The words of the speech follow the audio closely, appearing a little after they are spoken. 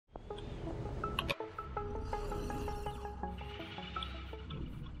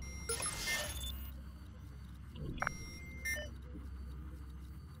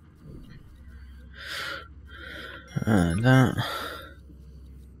And that.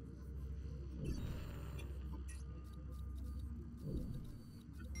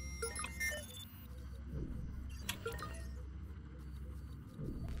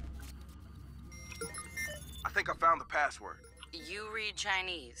 I think I found the password. You read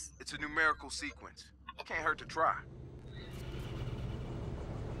Chinese. It's a numerical sequence. Can't hurt to try.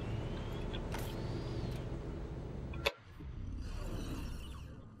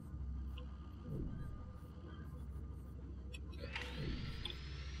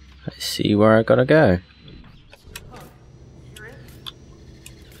 Let's see where I gotta go.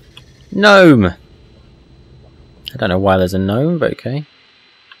 Gnome! I don't know why there's a gnome, but okay.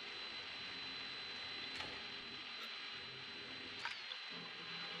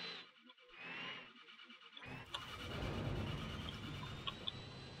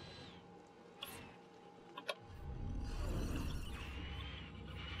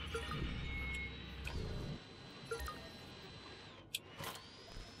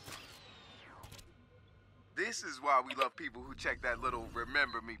 This is why we love people who check that little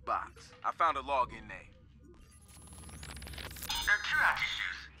remember me box. I found a login name. There are two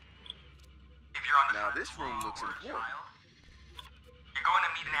issues. If you're on the Now this room looks important. You're going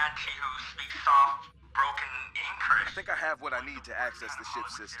to meet an auntie who speaks soft, broken English. I think I have what I need to access the ship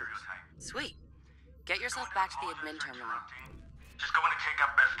systems. Sweet. Get yourself back to the admin terminal. Just going to take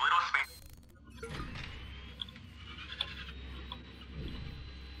up as little space.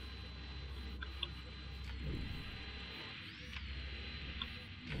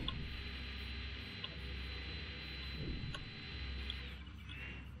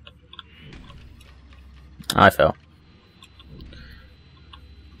 I fell.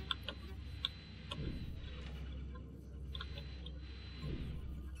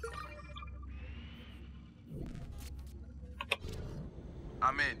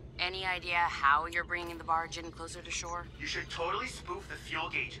 I'm in. Any idea how you're bringing the barge in closer to shore? You should totally spoof the fuel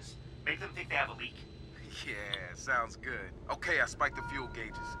gauges. Make them think they have a leak. Yeah, sounds good. Okay, I spiked the fuel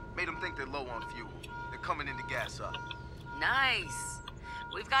gauges. Made them think they're low on fuel. They're coming in to gas up. Nice.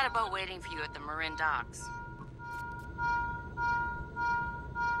 We've got a boat waiting for you at the Marin docks.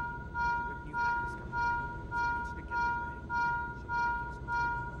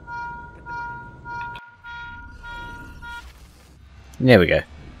 There we go.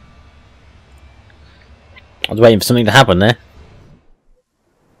 I was waiting for something to happen there.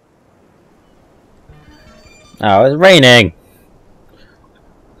 Oh, it's raining!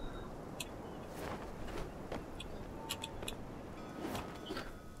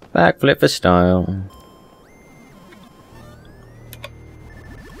 Backflip for style.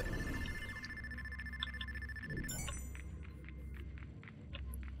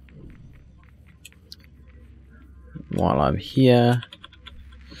 While I'm here.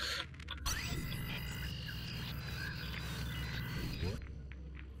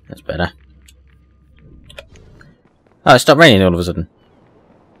 That's better. Oh, it stopped raining all of a sudden.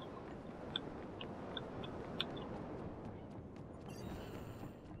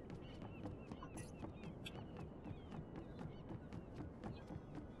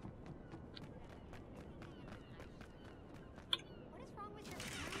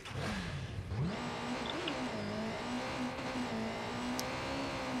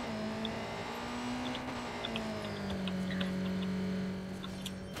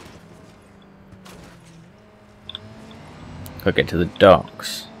 Gotta get to the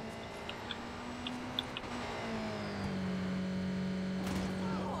docks.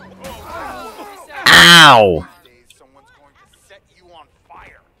 Ow! Someone's going to set you on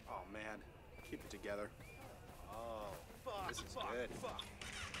fire. Oh man, keep it together. Oh, fuck, this is good.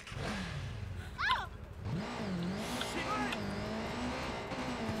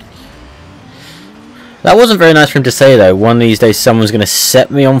 That wasn't very nice for him to say though. One of these days someone's gonna set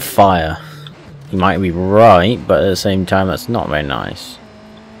me on fire. He might be right, but at the same time that's not very nice.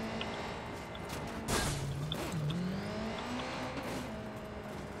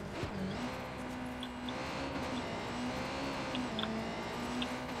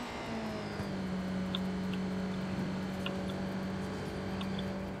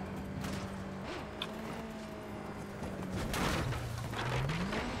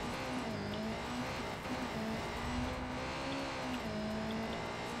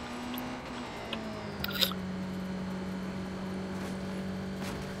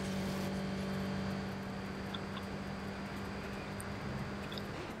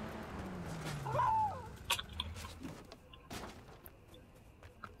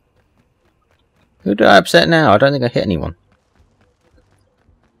 Who did I upset now? I don't think I hit anyone.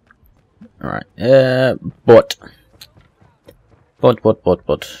 Alright, bot.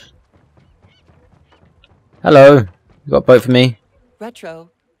 Bot. Hello. You got a boat for me? Retro,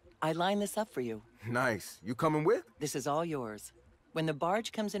 I lined this up for you. Nice. You coming with? This is all yours. When the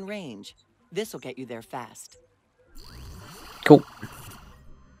barge comes in range, this will get you there fast. Cool.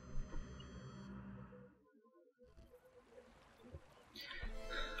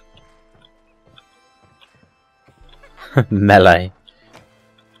 Melee.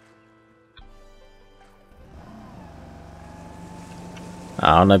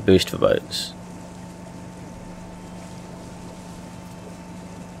 Oh, no boost for boats.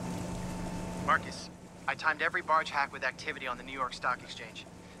 Marcus, I timed every barge hack with activity on the New York Stock Exchange.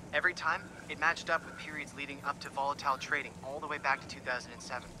 Every time, it matched up with periods leading up to volatile trading all the way back to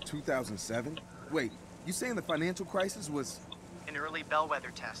 2007. 2007? Wait, you saying the financial crisis was... An early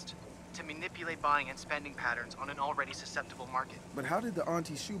bellwether test to manipulate buying and spending patterns on an already susceptible market. But how did the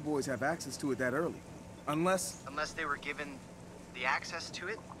Auntie Shoe Boys have access to it that early? Unless they were given the access to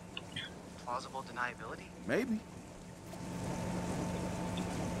it? Plausible deniability? maybe.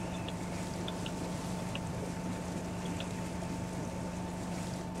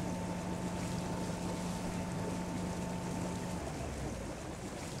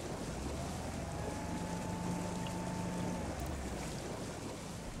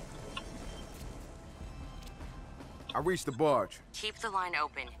 I reached the barge. Keep the line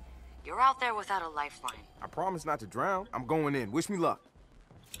open. You're out there without a lifeline. I promise not to drown. I'm going in. Wish me luck.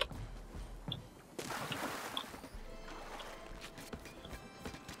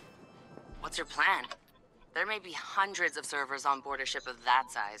 What's your plan? There may be hundreds of servers on board a ship of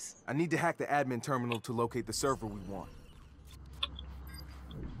that size. I need to hack the admin terminal to locate the server we want.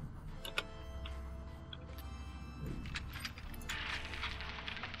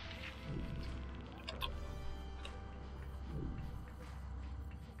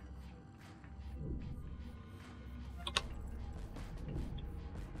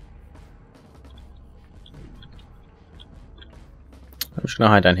 I'm just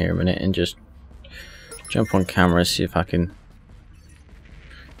gonna hide down here a minute and just jump on camera, see if I can.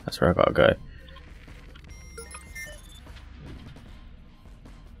 That's where I gotta go.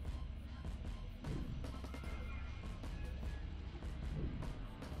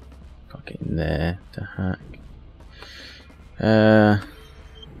 Got to get in there to hack.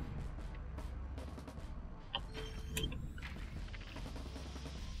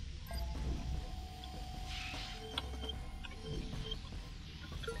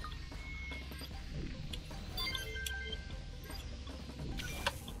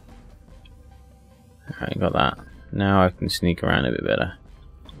 Alright, got that. Now I can sneak around a bit better.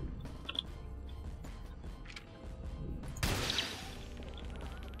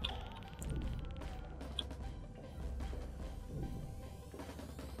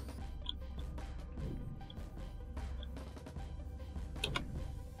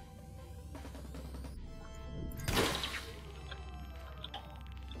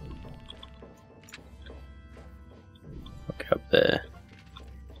 Okay, up there.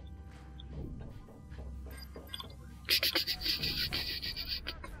 Be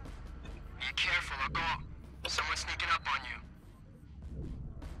careful, I'll go. Someone's sneaking up on you.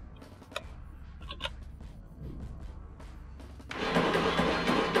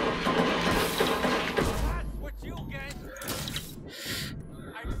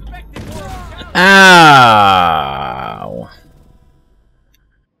 Ow!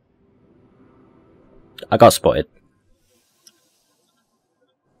 I got spotted.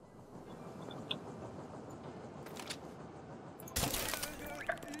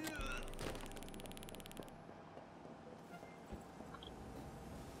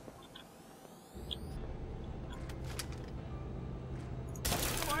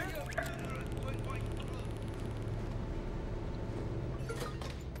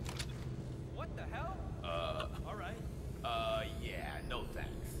 Yeah, no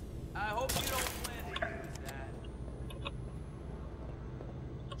thanks. I hope you don't plan to use that.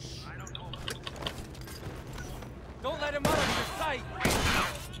 I don't know. Don't let him out of your sight. I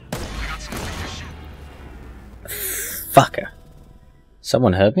got someone in your ship. Fucker.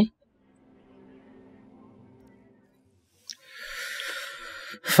 Someone heard me?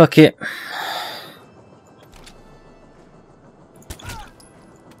 Fuck it.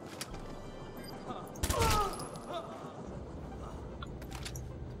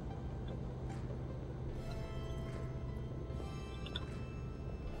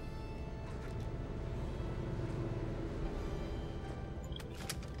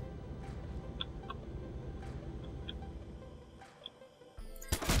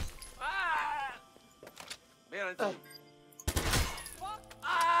 Man,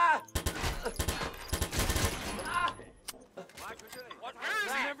 Ah!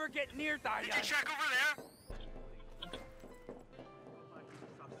 Never get near that. Did you check over there?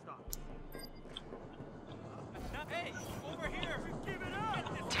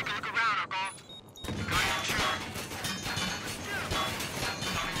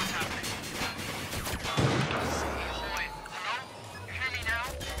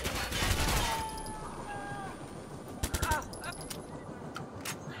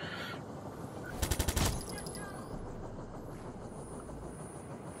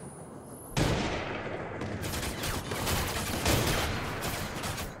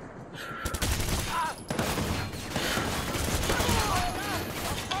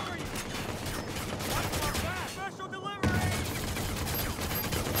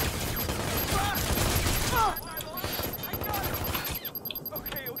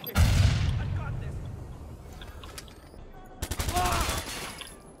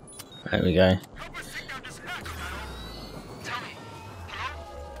 There we go.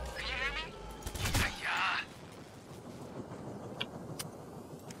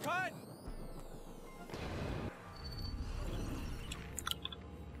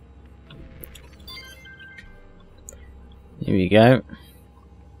 Here we go.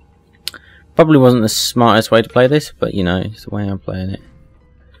 Probably wasn't the smartest way to play this, but you know, it's the way I'm playing it.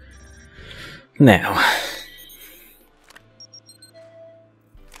 Now.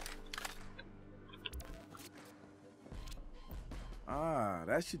 Ah,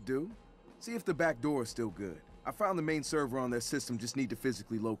 that should do. See if the back door is still good. I found the main server on their system, just need to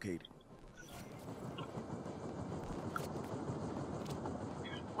physically locate it.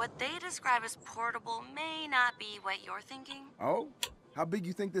 What they describe as portable may not be what you're thinking. Oh? How big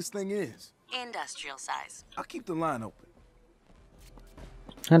you think this thing is? Industrial size. I'll keep the line open.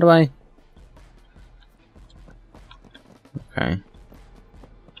 How do I? Okay.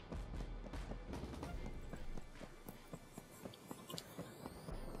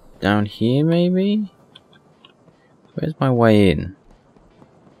 Down here, maybe? Where's my way in?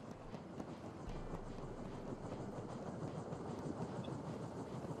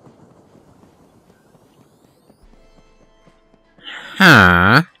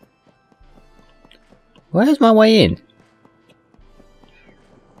 Huh? Where's my way in?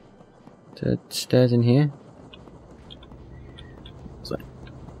 The stairs in here? So,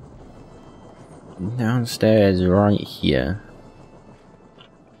 downstairs right here.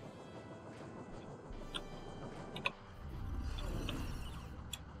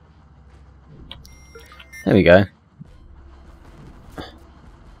 There we go.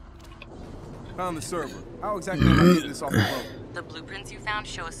 Found the server. How exactly am I getting this off the road? The blueprints you found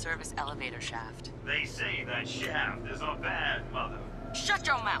show a service elevator shaft. They say that shaft is a bad mother. Shut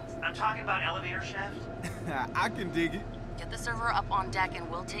your mouth! I'm talking about elevator shaft. I can dig it. Get the server up on deck and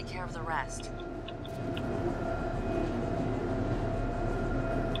we'll take care of the rest.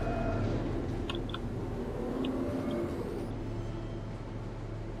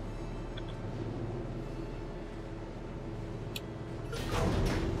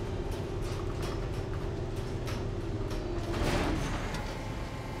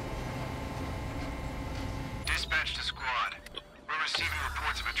 Dispatch to squad. We're receiving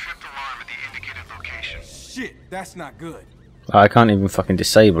reports of a tripped alarm at the indicated location. Shit, that's not good. I can't even fucking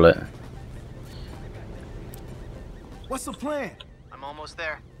disable it. What's the plan? I'm almost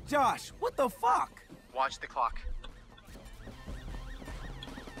there. Josh, what the fuck? Watch the clock.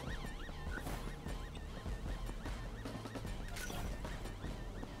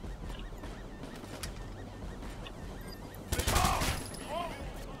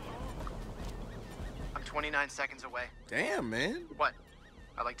 I'm 29 seconds away. Damn, man. What?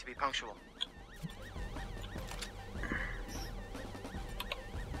 I like to be punctual.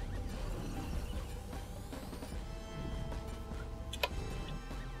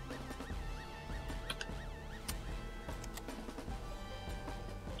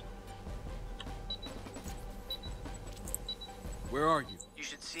 Where are you? You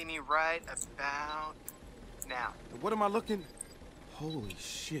should see me right about now. What am I looking? Holy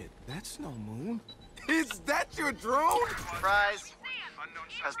shit, that's no moon. Is that your drone? Surprise!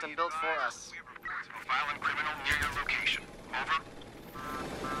 Custom built for us. We have reports of a violent criminal near your location. Over.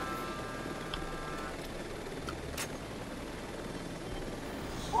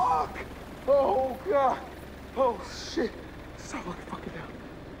 Fuck! Oh god! Oh shit! Stop fucking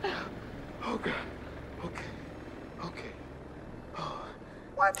down. Oh god. Okay. Okay. Oh.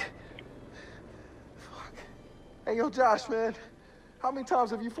 What? Fuck. Hey yo, Josh, man. How many times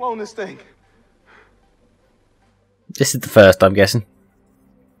have you flown this thing? This is the first, I'm guessing.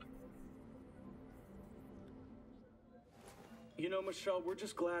 You know, Michelle, we're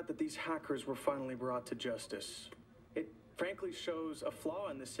just glad that these hackers were finally brought to justice. It frankly shows a flaw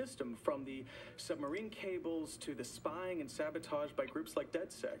in the system, from the submarine cables to the spying and sabotage by groups like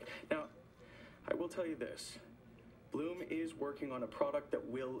DedSec. Now, I will tell you this. Bloom is working on a product that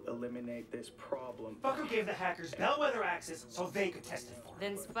will eliminate this problem. Fucker gave the hackers bellwether access so they could test it for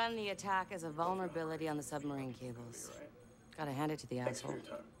Then spun the attack as a vulnerability on the submarine cables. Gotta hand it to the asshole.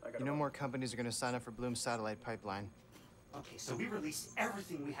 You know more companies are gonna sign up for Bloom's satellite pipeline. Okay, so we release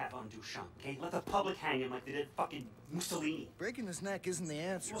everything we have on Duchamp, okay? Let the public hang him like they did fucking Mussolini. Breaking his neck isn't the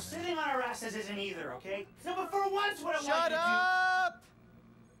answer. Well, sitting on our asses isn't either, okay? No, but for once, what I want Shut you to up!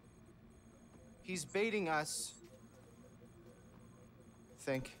 He's baiting us.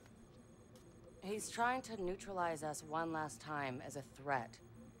 Think. He's trying to neutralize us one last time as a threat.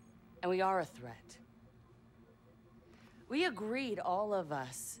 And we are a threat. We agreed, all of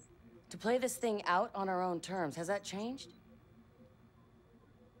us, to play this thing out on our own terms. Has that changed?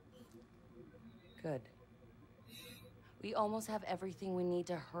 Good. We almost have everything we need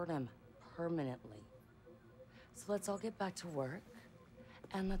to hurt him permanently. So let's all get back to work,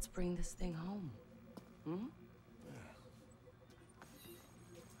 and let's bring this thing home. Hmm?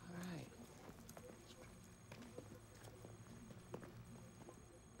 All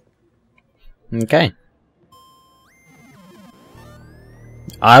right. Okay.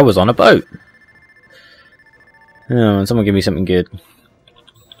 I was on a boat. Oh, someone give me something good.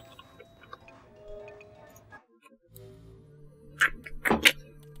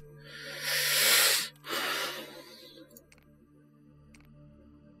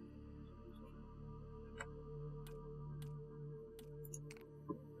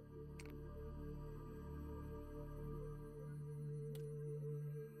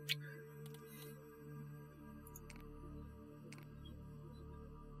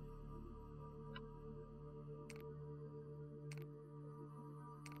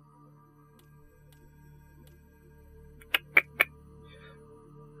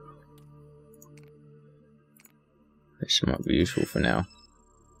 This might be useful for now.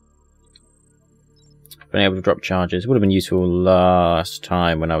 Been able to drop charges. Would have been useful last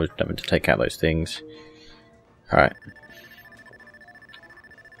time when I was having to take out those things. Alright.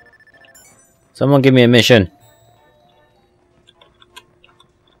 Someone give me a mission.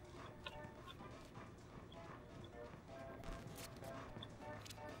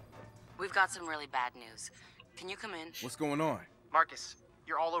 We've got some really bad news. Can you come in? What's going on? Marcus,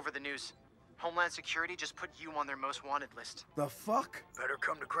 you're all over the news. Homeland Security just put you on their most wanted list. The fuck? Better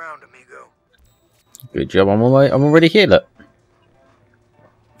come to ground, amigo. Good job, I'm already here, look.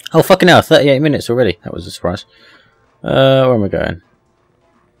 Oh, fucking hell, 38 minutes already. That was a surprise. Where am I going?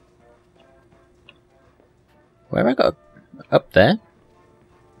 Where have I got? Up there?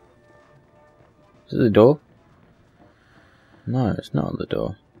 Is it the door? No, it's not on the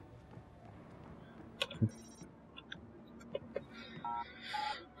door.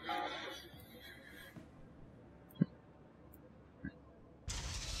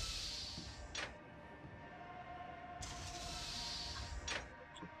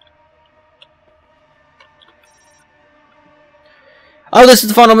 Oh, this is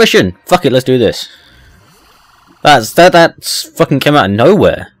the final mission! Fuck it, let's do this. That's fucking came out of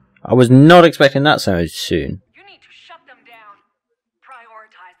nowhere. I was not expecting that so soon. You need to shut them down.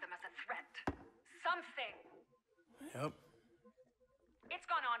 Prioritize them as a threat. Something. Yep. It's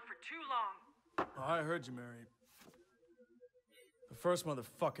gone on for too long. Oh, I heard you, Mary. The first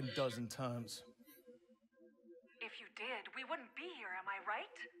motherfucking dozen times. If you did, we wouldn't be here, am I right?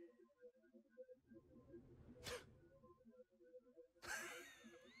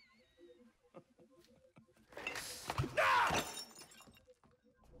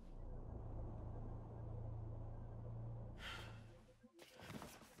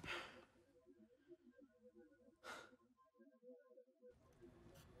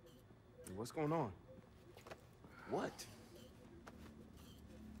 What's going on? What?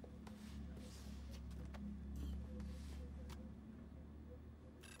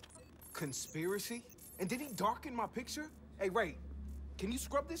 Conspiracy? And did he darken my picture? Hey, Ray, can you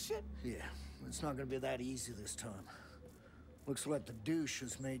scrub this shit? Yeah, it's not gonna be that easy this time. Looks like the douche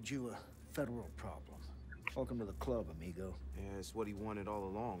has made you a federal problem. Welcome to the club, amigo. Yeah, it's what he wanted all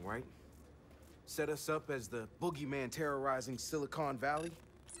along, right? Set us up as the boogeyman terrorizing Silicon Valley.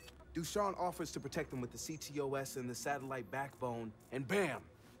 Dushan offers to protect them with the CTOS and the satellite backbone, and bam!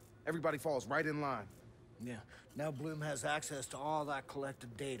 Everybody falls right in line. Yeah, now Bloom has access to all that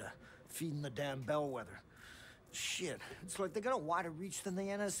collected data, feeding the damn bellwether. Shit, it's like they got a wider reach than the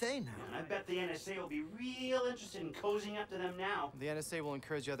NSA now. And I bet the NSA will be real interested in cozying up to them now. The NSA will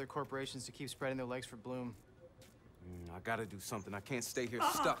encourage other corporations to keep spreading their legs for Bloom. I gotta do something. I can't stay here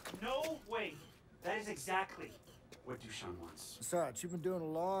stuck. No way. That is exactly what Dushan wants. Besides, you've been doing a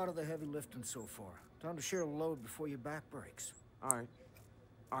lot of the heavy lifting so far. Time to share a load before your back breaks. All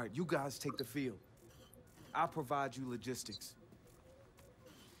right, you guys take the field. I'll provide you logistics.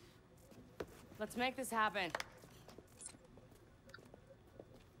 Let's make this happen.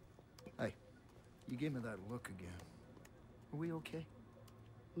 Hey, you gave me that look again. Are we okay?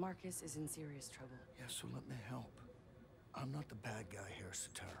 Marcus is in serious trouble. Yeah, so let me help. I'm not the bad guy here,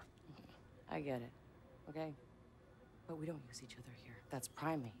 Satara. I get it, okay? But we don't use each other here. That's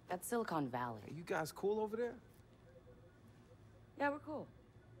Primate. That's Silicon Valley. Are you guys cool over there? Yeah, we're cool.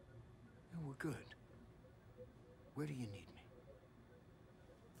 Yeah, we're good. Where do you need me?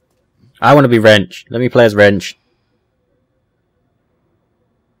 I want to be Wrench. Let me play as Wrench.